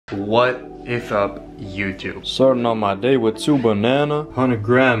What if up, YouTube? Starting on my day with 2 bananas, 100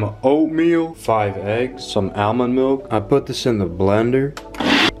 gram of oatmeal, 5 eggs, some almond milk. I put this in the blender,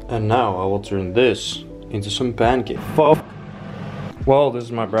 and now I will turn this into some pancake. Well, this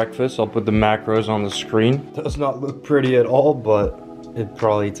is my breakfast. I'll put the macros on the screen. Does not look pretty at all, but it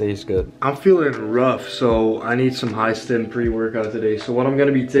probably tastes good. I'm feeling rough, so I need some high stim pre-workout today. So what I'm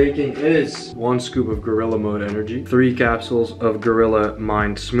gonna be taking is 1 scoop of Gorilla Mode Energy, 3 capsules of Gorilla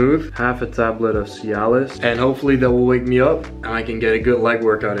Mind Smooth, half a tablet of Cialis, and hopefully that will wake me up and I can get a good leg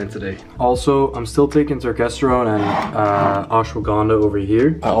workout in today. Also, I'm still taking Terkesterone and ashwagandha over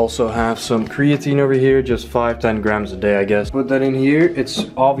here. I also have some creatine over here, just 5-10 grams a day, I guess. Put that in here. It's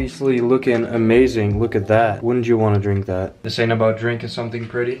obviously looking amazing. Look at that. Wouldn't you want to drink that? This ain't about drinking something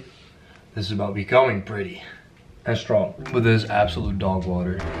pretty. This is about becoming pretty and strong. But this is absolute dog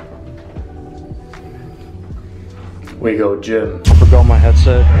water. We go gym. I forgot my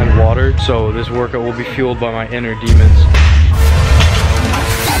headset and water, so this workout will be fueled by my inner demons.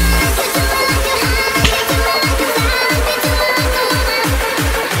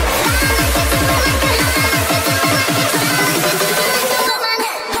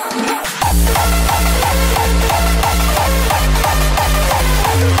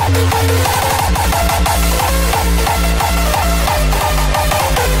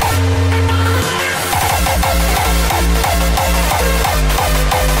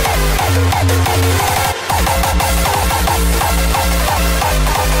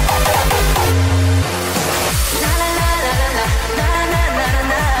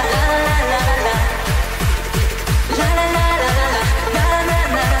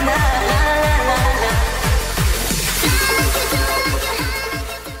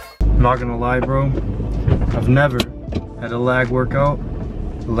 I'm not gonna lie, bro, I've never had a leg workout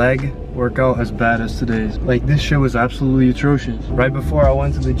as bad as today's. Like, this shit was absolutely atrocious. Right before I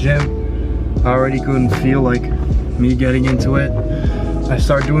went to the gym, I already couldn't feel like me getting into it. I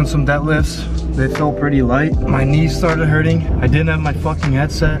started doing some deadlifts. They felt pretty light. My knees started hurting. I didn't have my fucking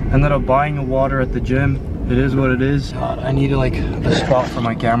headset. Ended up buying a water at the gym. It is what it is. God, I needed like a spot for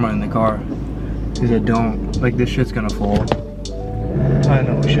my camera in the car, because I don't. Like, this shit's gonna fall. I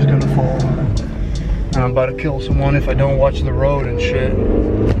know she's gonna fall. And I'm about to kill someone if I don't watch the road and shit.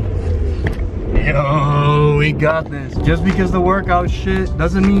 Yo, we got this. Just because the workout shit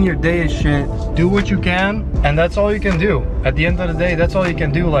doesn't mean your day is shit. Do what you can, and that's all you can do. At the end of the day, that's all you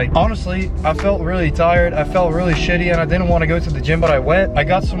can do. Like, honestly, I felt really tired. I felt really shitty, and I didn't want to go to the gym, but I went. I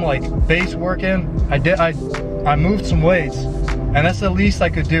got some like base work in. I moved some weights, and that's the least I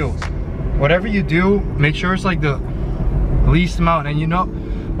could do. Whatever you do, make sure it's like the least amount. And you know,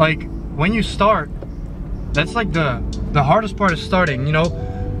 like, when you start, that's like the hardest part is starting, you know.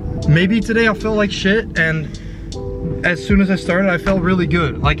 Maybe today I felt like shit, and as soon as I started I felt really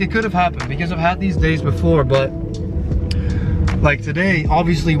good. Like, it could have happened because I've had these days before, but like today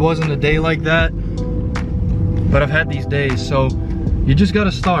obviously wasn't a day like that, but I've had these days. So you just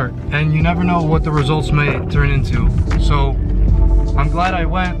gotta start, and you never know what the results may turn into. So I'm glad I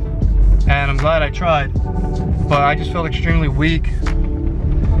went, and I'm glad I tried, but I just felt extremely weak,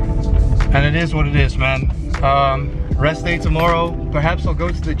 and it is what it is, man. Rest day tomorrow. Perhaps I'll go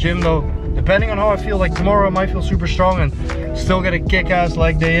to the gym though, depending on how I feel. Like, tomorrow I might feel super strong and still get a kick-ass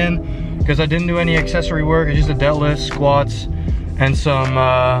leg day in, because I didn't do any accessory work. I just did deadlifts, squats, and some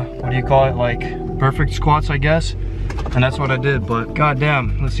what do you call it, like perfect squats, I guess. And that's what I did. But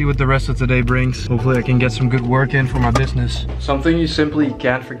goddamn, let's see what the rest of today brings. Hopefully I can get some good work in for my business. Something you simply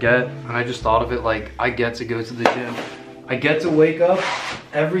can't forget, and I just thought of it, like, I get to go to the gym. I get to wake up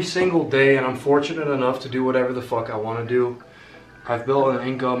every single day, and I'm fortunate enough to do whatever the fuck I want to do. I've built an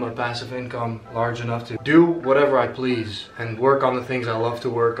income, a passive income, large enough to do whatever I please and work on the things I love to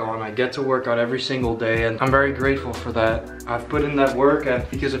work on. I get to work out every single day, and I'm very grateful for that. I've put in that work, and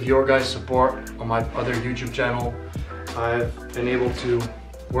because of your guys' support on my other YouTube channel, I've been able to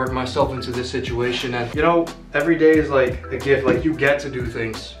work myself into this situation. And you know, every day is like a gift. Like, you get to do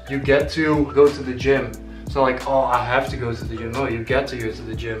things. You get to go to the gym. It's not like, oh, I have to go to the gym. No, you get to go to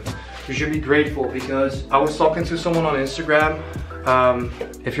the gym. You should be grateful, because I was talking to someone on Instagram.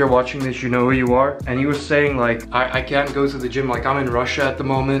 If you're watching this, you know who you are. And he was saying, like, I can't go to the gym. Like, I'm in Russia at the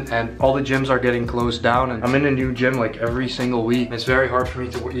moment, and all the gyms are getting closed down, and I'm in a new gym like every single week. It's very hard for me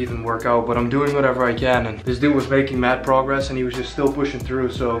to even work out, but I'm doing whatever I can. And this dude was making mad progress, and he was just still pushing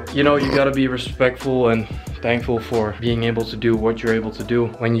through. So, you know, you gotta be respectful and thankful for being able to do what you're able to do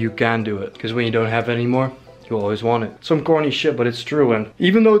when you can do it. Because when you don't have it anymore, you always want it. Some corny shit, but it's true. And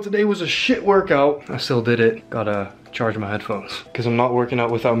even though today was a shit workout, I still did it. Gotta charge my headphones because I'm not working out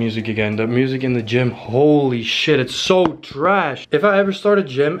without music again. The music in the gym, holy shit, it's so trash. If I ever start a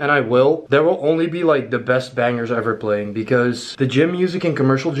gym, and I will, there will only be like the best bangers ever playing, because the gym music in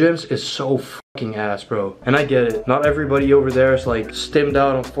commercial gyms is so fucking ass, bro. And I get it, not everybody over there is like stimmed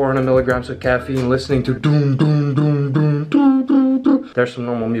out on 400 milligrams of caffeine listening to doom doom doom doom doom doom doom. There's some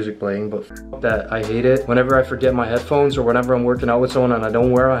normal music playing, but fuck that, I hate it. Whenever I forget my headphones, or whenever I'm working out with someone and I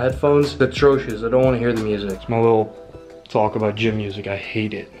don't wear my headphones, it's atrocious. I don't want to hear the music. It's my little talk about gym music. I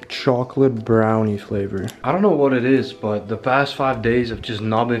hate it. Chocolate brownie flavor. I don't know what it is, but the past 5 days I've just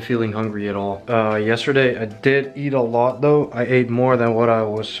not been feeling hungry at all. Yesterday I did eat a lot though. I ate more than what I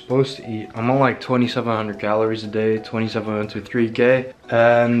was supposed to eat. I'm on like 2,700 calories a day, 27 to 3K.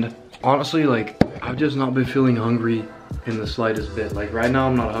 And honestly, like, I've just not been feeling hungry in the slightest bit. Like right now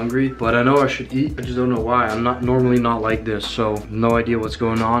I'm not hungry, but I know I should eat. I just don't know why. I'm not normally not like this, so no idea what's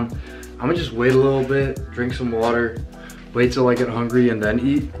going on. I'm gonna just wait a little bit, drink some water, wait till I get hungry and then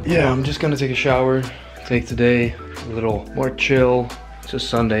eat. Yeah, I'm just gonna take a shower, take today a little more chill. It's a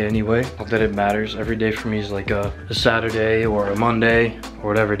Sunday anyway, not that it matters. Every day for me is like a Saturday or a Monday or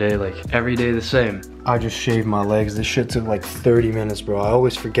whatever day, like every day the same. I just shaved my legs. This shit took like 30 minutes, bro. I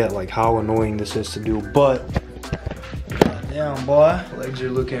always forget like how annoying this is to do, but damn boy, legs are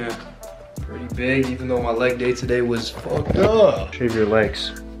looking pretty big, even though my leg day today was fucked up. Shave your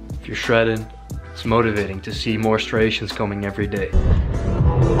legs if you're shredding. It's motivating to see more striations coming every day.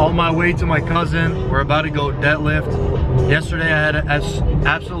 On my way to my cousin, we're about to go deadlift. Yesterday I had an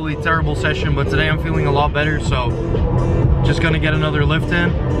absolutely terrible session, but today I'm feeling a lot better, so just gonna get another lift in.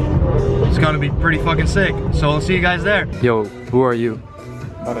 It's gonna be pretty fucking sick. So I'll see you guys there. Yo, who are you?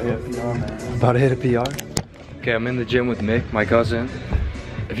 About to hit a PR, man. About to hit a PR? Okay, I'm in the gym with Mick, my cousin.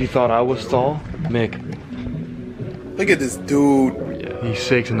 If you thought I was tall, Mick. Look at this dude. He's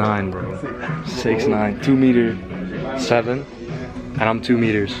 6'9", bro. 6'9", 2'7", and I'm 2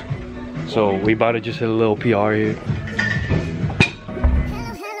 meters. So we about to just hit a little PR here.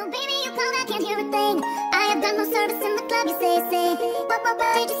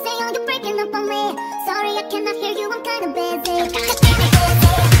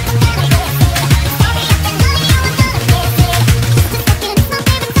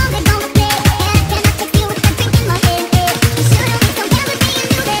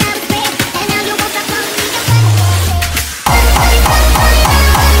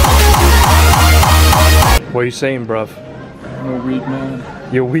 What are you saying, bruv? I'm a weak man.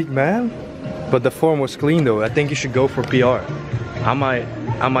 You're weak, man? But the form was clean though. I think you should go for PR. I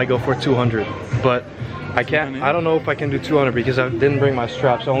might go for 200, but I can't. I don't know if I can do 200 because I didn't bring my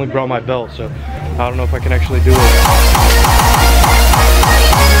straps. I only brought my belt, so I don't know if I can actually do it.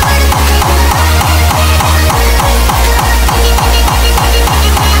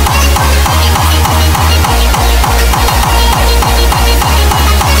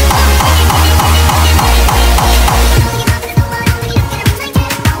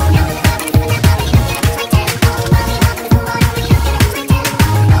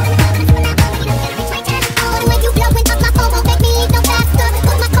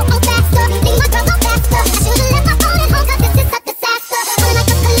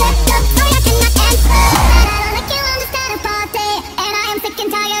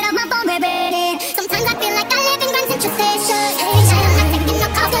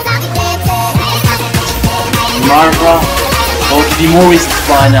 Alright, bro. Go to the movies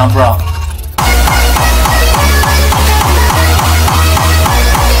by now, bro.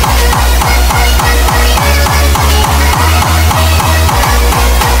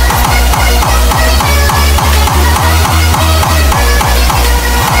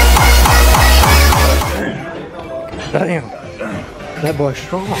 Damn, that boy's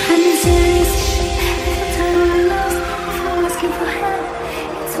strong.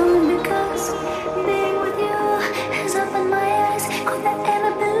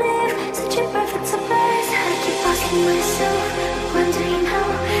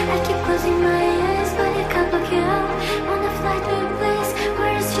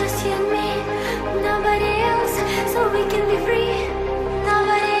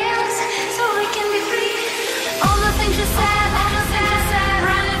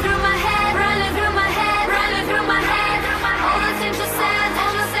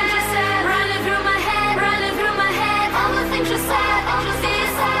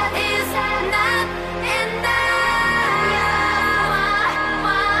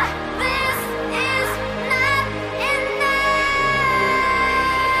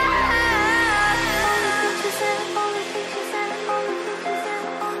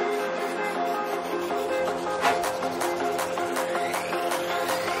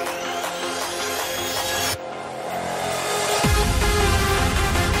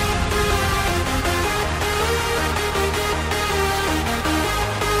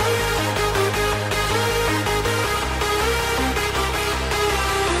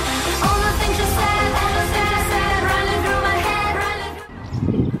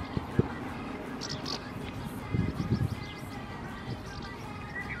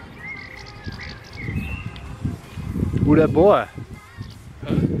 Who that boy?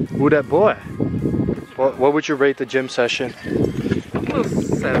 Who that boy? What would you rate the gym session?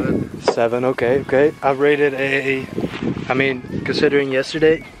 7. 7, okay. I rated I mean, considering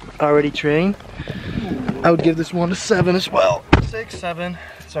yesterday I already trained, I would give this one a 7 as well. 6, 7,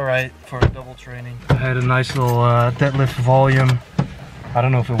 it's alright for a double training. I had a nice little deadlift volume. I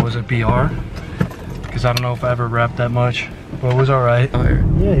don't know if it was a PR, because I don't know if I ever rapped that much, but it was alright.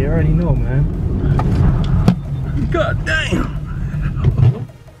 Yeah, you already know, man. God damn!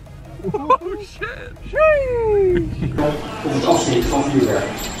 Oh shit! Op het afscheid van vuurwerk.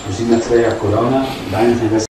 We zien dat 2 jaar corona, bijna geen